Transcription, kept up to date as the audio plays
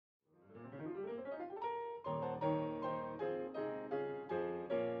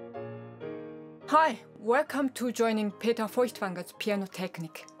Hi, welcome to joining Peter Feuchtwanger's piano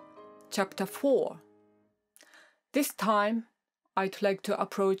technique, Chapter 4. This time, I'd like to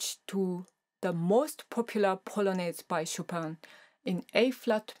approach to the most popular Polonaise by Chopin in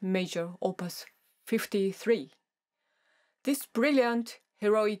A-flat major opus 53. This brilliant,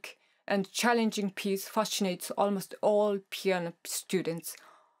 heroic, and challenging piece fascinates almost all piano students,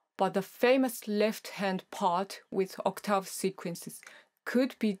 but the famous left-hand part with octave sequences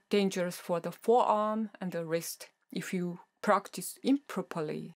could be dangerous for the forearm and the wrist if you practice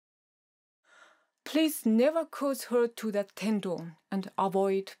improperly. Please never cause hurt to the tendon and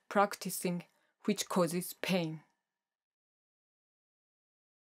avoid practicing which causes pain.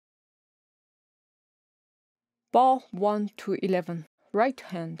 Bar 1 to 11, right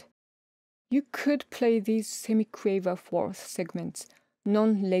hand. You could play these semiquaver fourth segments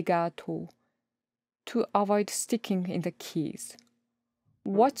non-legato to avoid sticking in the keys.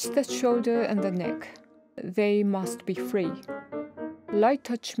 Watch the shoulder and the neck. They must be free. Light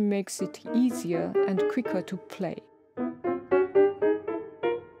touch makes it easier and quicker to play.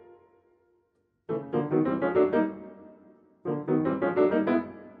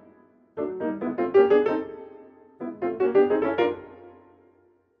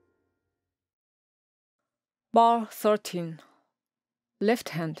 Bar 13. Left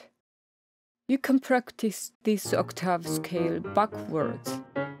hand. You can practice this octave scale backwards.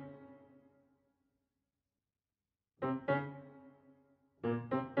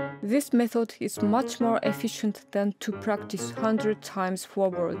 This method is much more efficient than to practice 100 times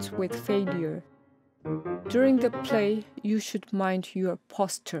forwards with failure. During the play, you should mind your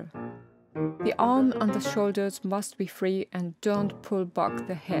posture. The arm and the shoulders must be free and don't pull back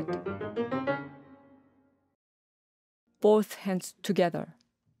the head. Both hands together.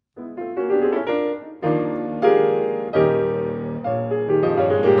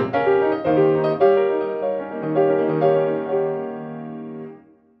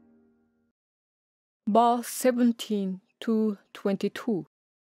 Bar 17 to 22,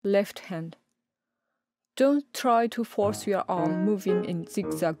 left hand. Don't try to force your arm moving in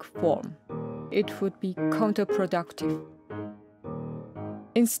zigzag form. It would be counterproductive.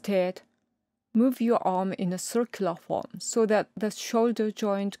 Instead, move your arm in a circular form so that the shoulder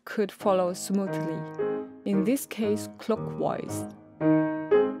joint could follow smoothly, in this case clockwise.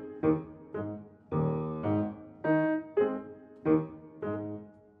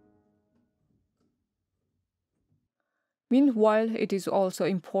 Meanwhile, it is also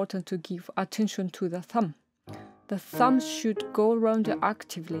important to give attention to the thumb. The thumb should go round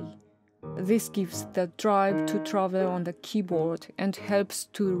actively. This gives the drive to travel on the keyboard and helps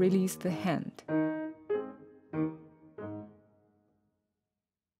to release the hand.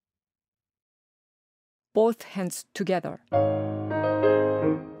 Both hands together.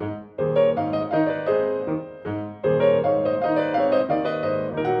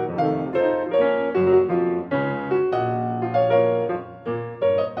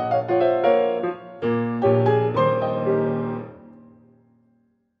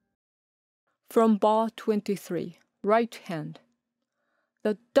 From bar 23, right hand.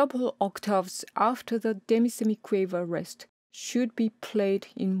 The double octaves after the demi-semiquaver rest should be played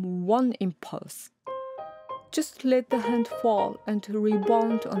in one impulse. Just let the hand fall and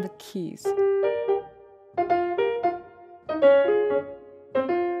rebound on the keys.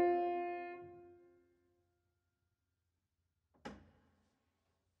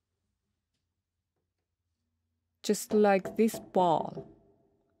 Just like this ball.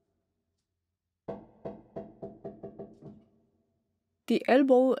 The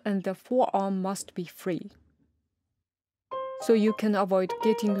elbow and the forearm must be free, so you can avoid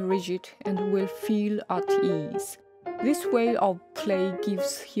getting rigid and will feel at ease. This way of play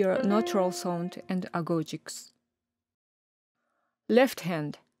gives here natural sound and agogics. Left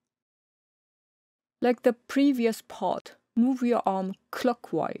hand. Like the previous part, move your arm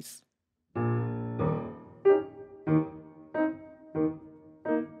clockwise.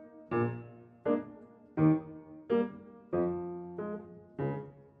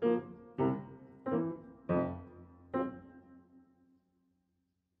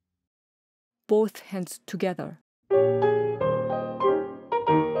 Both hands together.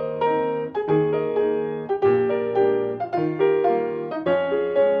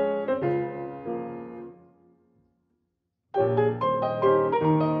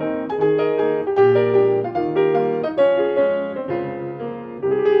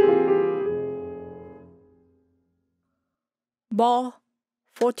 Bar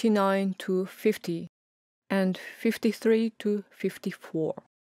 49 to 50 and 53 to 54.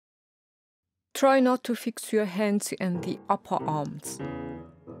 Try not to fix your hands and the upper arms.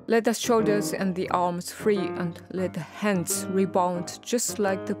 Let the shoulders and the arms free and let the hands rebound just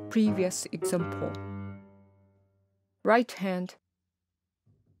like the previous example. Right hand.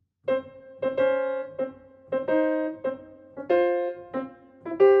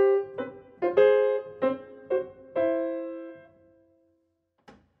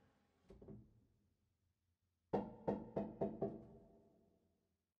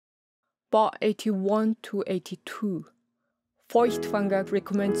 Bar 81 to 82. Feuchtwanger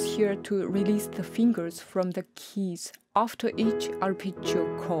recommends here to release the fingers from the keys after each arpeggio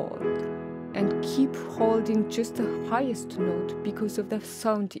chord and keep holding just the highest note because of the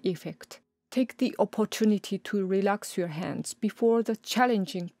sound effect. Take the opportunity to relax your hands before the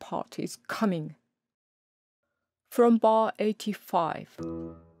challenging part is coming. From bar 85,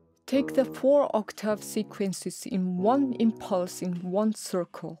 take the 4-octave sequences in one impulse in one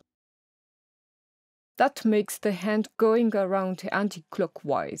circle. That makes the hand going around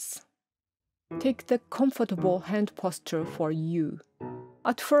anti-clockwise. Take the comfortable hand posture for you.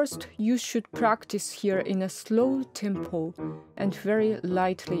 At first, you should practice here in a slow tempo and very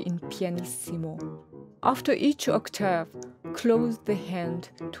lightly in pianissimo. After each octave, close the hand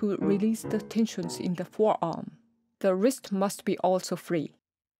to release the tensions in the forearm. The wrist must be also free.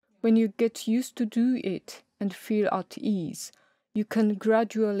 When you get used to do it and feel at ease, you can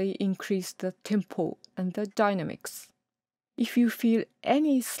gradually increase the tempo and the dynamics. If you feel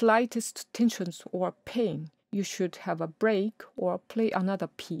any slightest tensions or pain, you should have a break or play another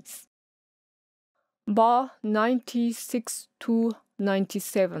piece. Bar 96 to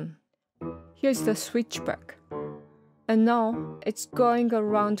 97. Here's the switchback. And now it's going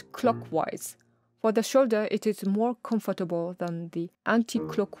around clockwise. For the shoulder, it is more comfortable than the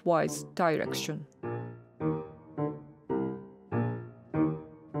anti-clockwise direction.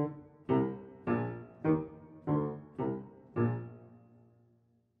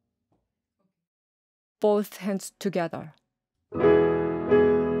 Both hands together.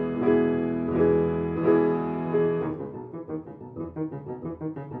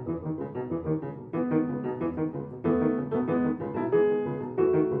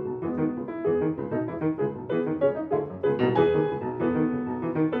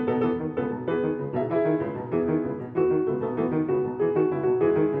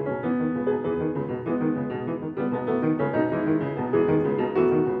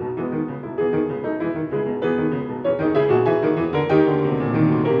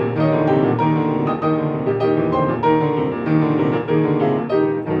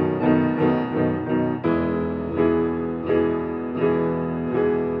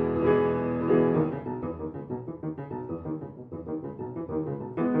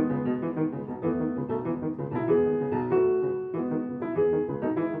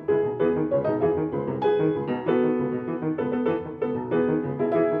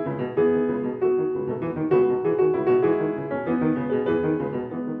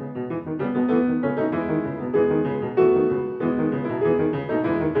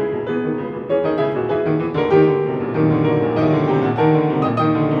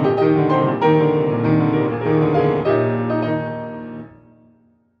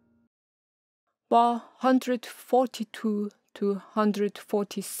 Bar 142 to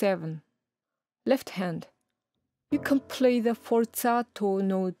 147. Left hand. You can play the forzato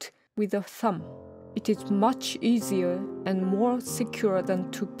note with the thumb. It is much easier and more secure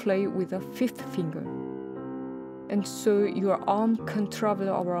than to play with the fifth finger. And so your arm can travel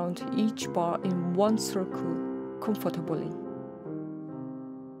around each bar in one circle comfortably.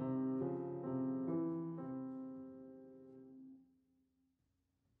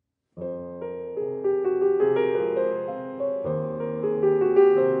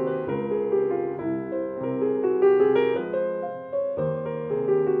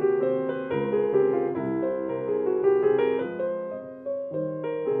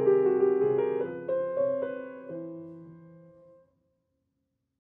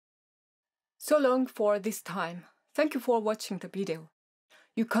 So long for this time. Thank you for watching the video.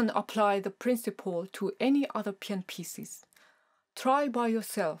 You can apply the principle to any other piano pieces. Try by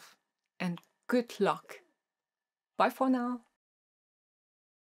yourself and good luck. Bye for now.